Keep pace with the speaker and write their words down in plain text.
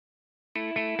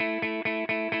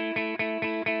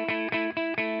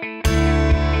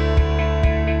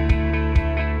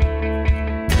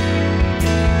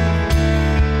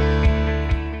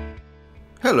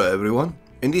Hello everyone.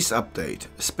 In this update,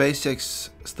 SpaceX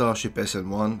Starship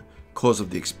SN1 cause of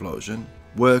the explosion,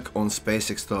 work on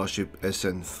SpaceX Starship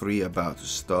SN3 about to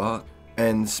start,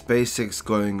 and SpaceX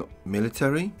going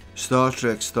military, Star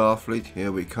Trek Starfleet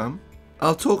here we come.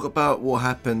 I'll talk about what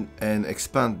happened and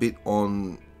expand a bit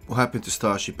on what happened to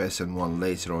Starship SN1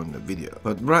 later on in the video,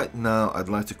 but right now I'd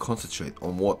like to concentrate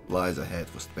on what lies ahead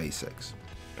for SpaceX.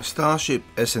 Starship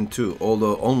SN2,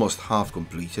 although almost half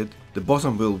completed, the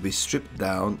bottom will be stripped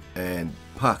down and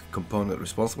pack component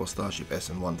responsible for Starship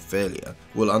SN1 failure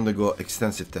will undergo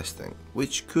extensive testing,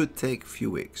 which could take a few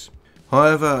weeks.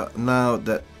 However, now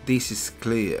that this is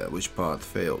clear which part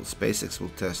failed, SpaceX will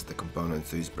test the component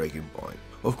to its breaking point.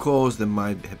 Of course, there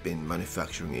might have been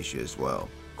manufacturing issues as well,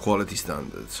 quality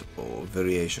standards or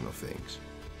variation of things.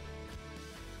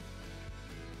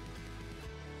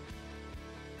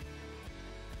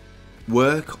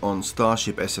 Work on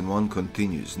Starship SN1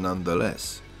 continues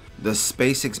nonetheless. The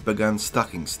SpaceX began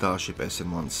stacking Starship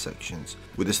SN1 sections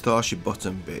with the Starship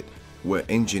bottom bit, where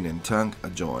engine and tank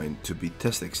are joined, to be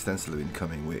tested extensively in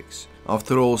coming weeks.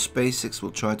 After all, SpaceX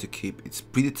will try to keep its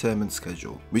predetermined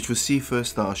schedule, which will see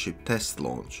first Starship test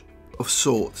launch of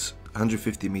sorts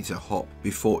 150-meter hop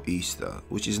before Easter,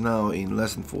 which is now in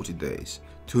less than 40 days.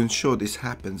 To ensure this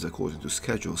happens according to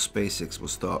schedule, SpaceX will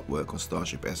start work on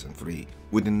Starship SN3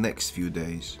 within the next few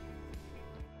days.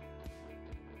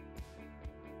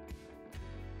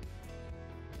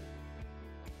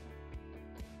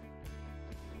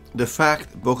 The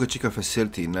fact Boca Chica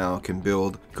facility now can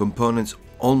build components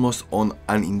almost on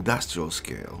an industrial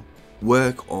scale,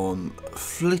 work on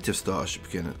fleet of Starship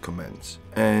can commence,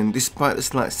 and despite the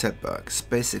slight setback,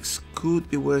 SpaceX could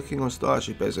be working on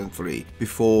Starship SN3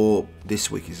 before this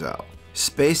week is out.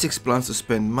 SpaceX plans to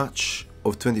spend much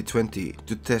of 2020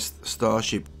 to test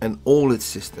Starship and all its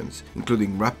systems,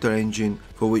 including Raptor engine,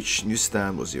 for which new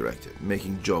stand was erected,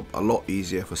 making job a lot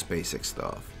easier for SpaceX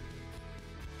staff.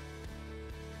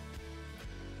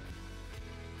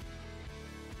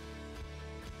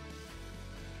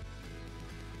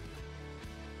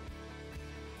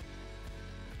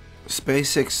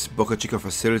 SpaceX Boca Chica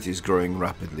facility is growing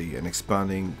rapidly and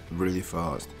expanding really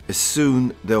fast. As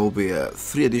soon there will be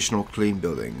 3 additional clean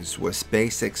buildings where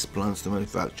SpaceX plans to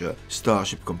manufacture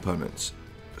Starship components.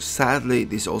 Sadly,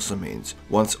 this also means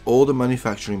once all the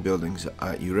manufacturing buildings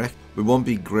are erect, we won't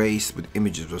be graced with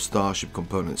images of Starship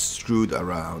components strewed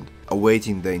around,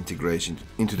 awaiting their integration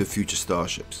into the future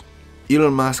Starships.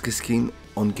 Elon Musk is keen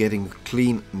on getting a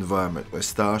clean environment where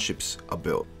Starships are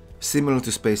built, similar to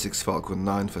SpaceX Falcon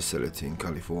 9 facility in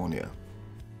California.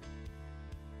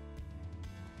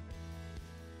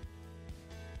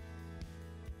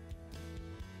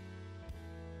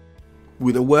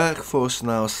 With a workforce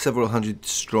now several hundred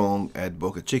strong at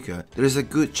Boca Chica, there is a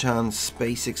good chance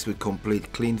SpaceX will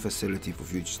complete clean facility for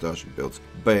future Starship builds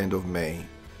by end of May,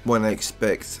 when I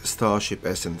expect Starship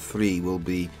SN3 will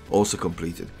be also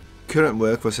completed. Current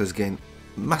workforce has gained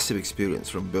massive experience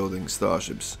from building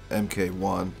Starships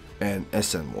Mk1 and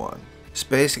SN1.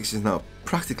 SpaceX is now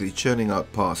practically churning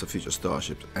out parts of future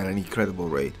Starships at an incredible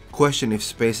rate. Question if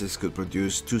SpaceX could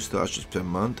produce 2 Starships per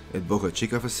month at Boca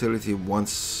Chica facility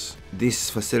once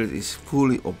this facility is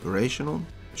fully operational?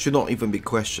 Should not even be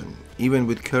questioned, even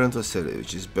with current facility,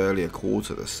 which is barely a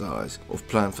quarter the size of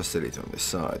planned facility on this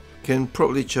side, can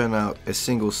probably churn out a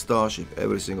single Starship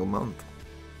every single month.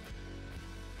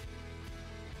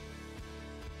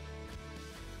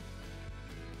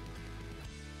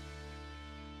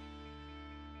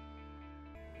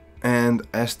 And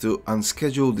as to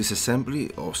unscheduled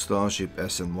disassembly of Starship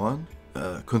SN1,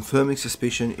 confirming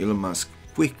suspicion, Elon Musk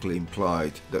quickly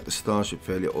implied that the Starship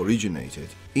failure originated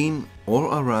in or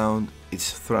around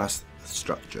its thrust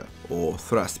structure or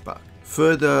thrust pack.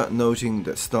 Further noting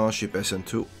that Starship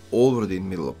SN2, already in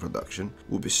middle of production,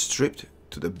 will be stripped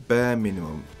to the bare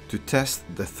minimum to test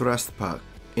the thrust pack.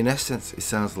 In essence, it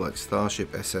sounds like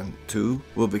Starship SN2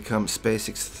 will become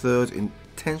SpaceX's third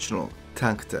intentional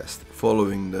tank test,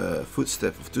 following the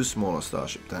footstep of 2 smaller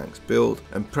Starship tanks built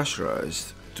and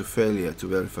pressurized to failure to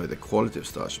verify the quality of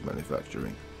Starship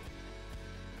manufacturing.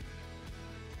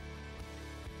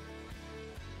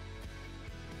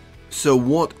 So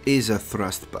what is a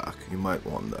thrust pack, you might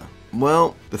wonder?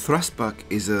 Well, the thrust pack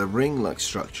is a ring-like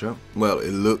structure. Well,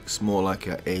 it looks more like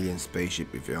an alien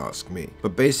spaceship if you ask me,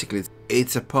 but basically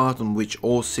it's a part on which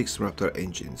all 6 Raptor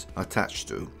engines are attached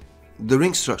to. The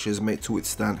ring structure is made to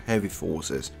withstand heavy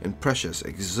forces and pressures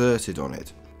exerted on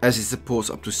it, as it supports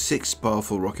up to 6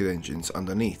 powerful rocket engines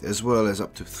underneath, as well as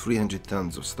up to 300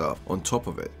 tons of stuff on top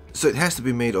of it. So it has to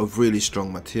be made of really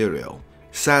strong material.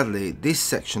 Sadly, this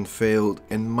section failed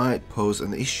and might pose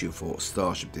an issue for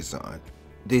Starship design.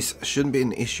 This shouldn't be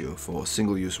an issue for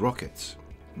single-use rockets,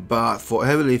 but for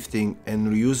heavy lifting and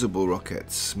reusable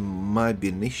rockets might be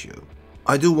an issue.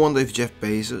 I do wonder if Jeff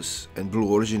Bezos and Blue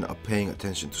Origin are paying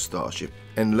attention to Starship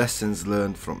and lessons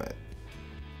learned from it.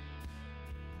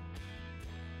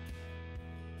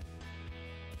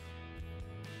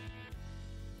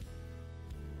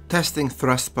 Testing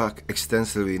thrust pack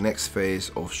extensively next phase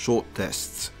of short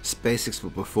tests SpaceX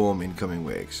will perform in coming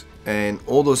weeks. And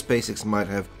although SpaceX might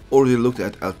have already looked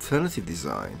at alternative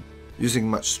design using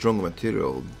much stronger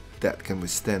material that can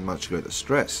withstand much greater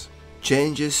stress,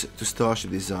 changes to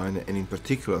Starship design and in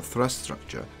particular thrust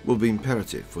structure will be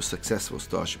imperative for successful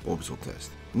Starship orbital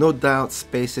test. No doubt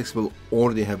SpaceX will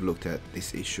already have looked at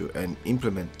this issue and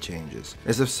implement changes.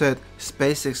 As I've said,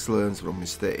 SpaceX learns from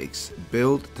mistakes,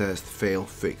 build, test, fail,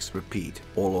 fix, repeat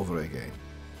all over again.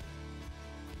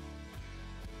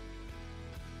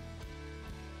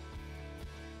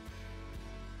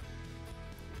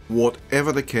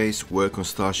 Whatever the case, work on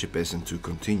Starship SN2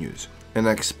 continues, and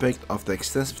I expect after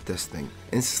extensive testing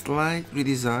and slight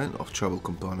redesign of travel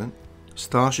component,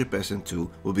 Starship SN2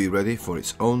 will be ready for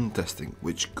its own testing,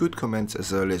 which could commence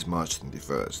as early as March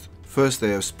 21st, first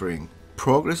day of spring.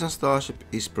 Progress on Starship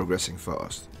is progressing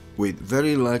fast, with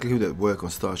very likelihood that work on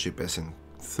Starship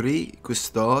SN3 could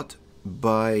start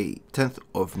by 10th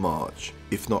of March,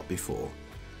 if not before.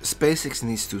 SpaceX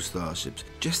needs 2 Starships,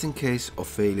 just in case of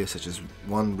failure such as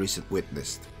one recent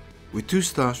witnessed. With 2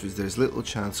 Starships there is little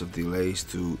chance of delays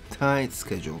to tight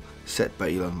schedule set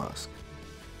by Elon Musk.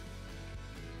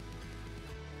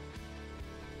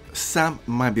 Some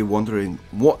might be wondering,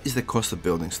 what is the cost of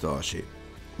building Starship?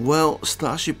 Well,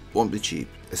 Starship won't be cheap,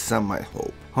 as some might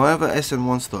hope. However,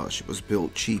 SN1 Starship was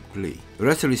built cheaply.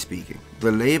 Relatively speaking,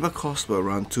 the labor costs were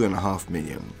around $2.5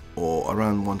 million, or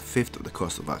around 1/5 of the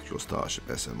cost of actual Starship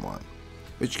SN1,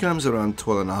 which comes around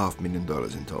 $12.5 million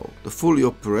in total. The fully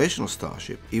operational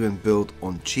Starship, even built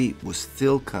on cheap, will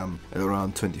still come at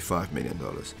around $25 million.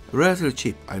 Relatively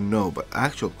cheap, I know, but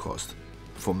actual cost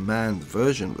for manned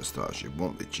version of the Starship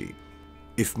won't be cheap.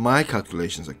 If my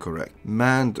calculations are correct,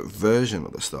 manned version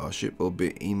of the Starship will be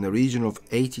in the region of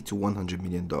 $80 to $100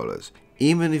 million.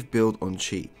 Even if built on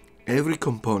cheap, every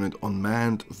component on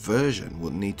manned version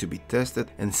will need to be tested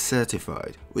and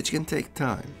certified, which can take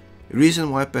time.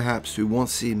 Reason why perhaps we won't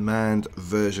see manned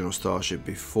version of Starship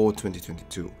before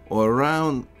 2022 or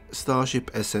around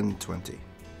Starship SN20.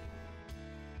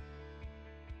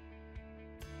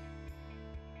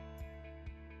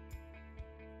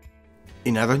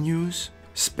 In other news,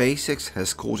 SpaceX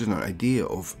has courted an idea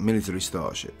of military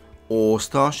Starship, or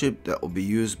Starship that will be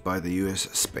used by the US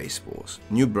Space Force,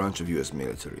 new branch of US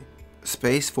military.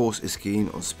 Space Force is keen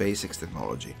on SpaceX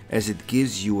technology as it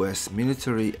gives US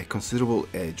military a considerable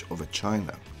edge over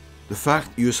China. The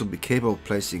fact US will be capable of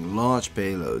placing large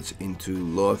payloads into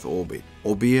low Earth orbit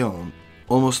or beyond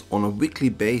almost on a weekly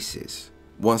basis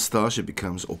once Starship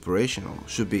becomes operational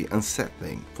should be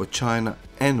unsettling for China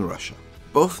and Russia.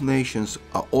 Both nations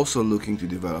are also looking to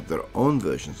develop their own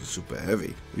versions of super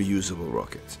heavy, reusable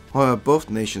rockets. However, both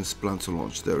nations plan to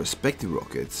launch their respective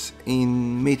rockets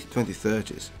in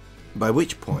mid-2030s, by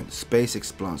which point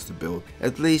SpaceX plans to build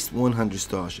at least 100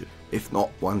 Starship, if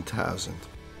not 1,000.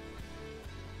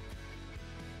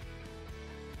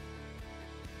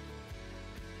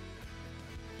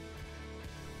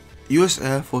 US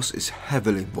Air Force is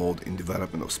heavily involved in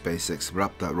development of SpaceX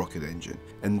Raptor rocket engine,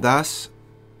 and thus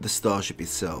the Starship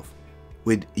itself,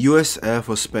 with US Air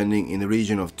Force spending in the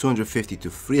region of $250 to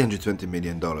 $320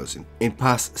 million in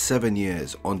past 7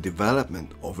 years on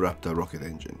development of Raptor rocket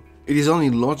engine. It is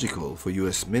only logical for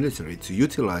US military to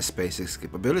utilize SpaceX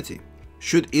capability.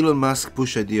 Should Elon Musk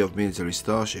push idea of military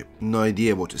Starship, no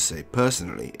idea what to say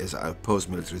personally as I oppose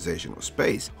militarization of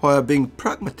space. However, being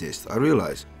pragmatist, I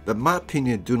realize that my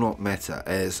opinion do not matter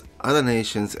as other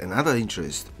nations and other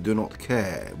interests do not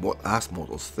care what us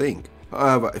mortals think.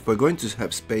 However, if we're going to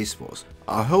have Space Force,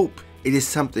 I hope it is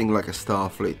something like a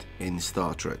Starfleet in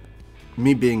Star Trek.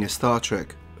 Me being a Star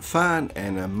Trek fan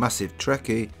and a massive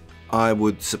Trekkie, I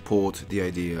would support the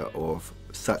idea of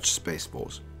such Space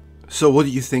Force. So what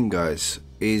do you think, guys?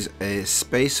 Is a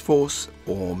Space Force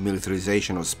or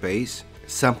militarization of space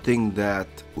something that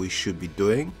we should be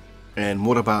doing? And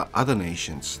what about other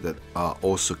nations that are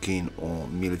also keen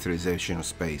on militarization of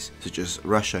space, such as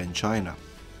Russia and China?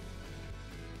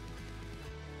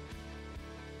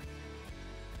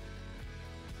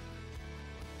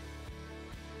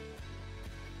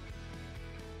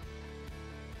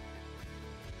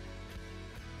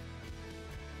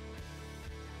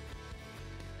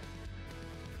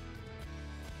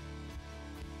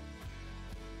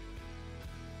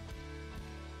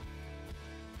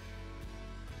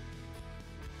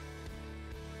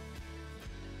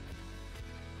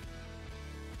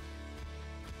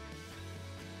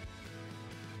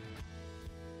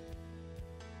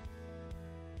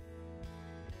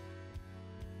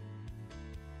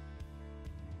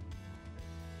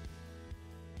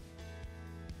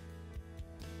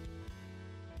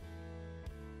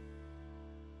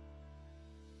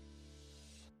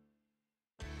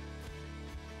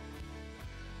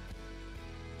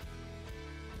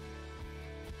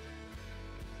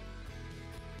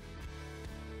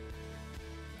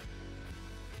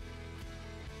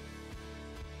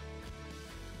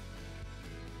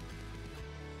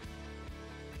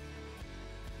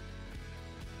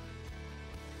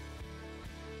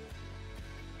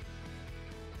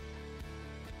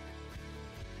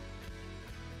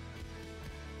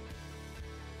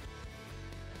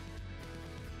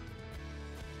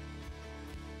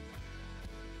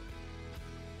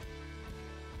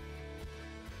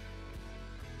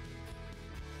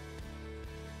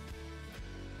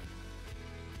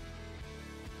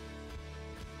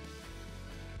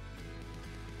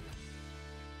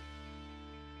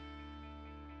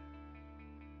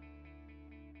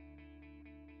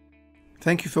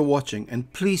 Thank you for watching,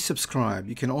 and please subscribe.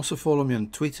 You can also follow me on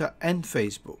Twitter and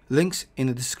Facebook. Links in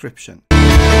the description.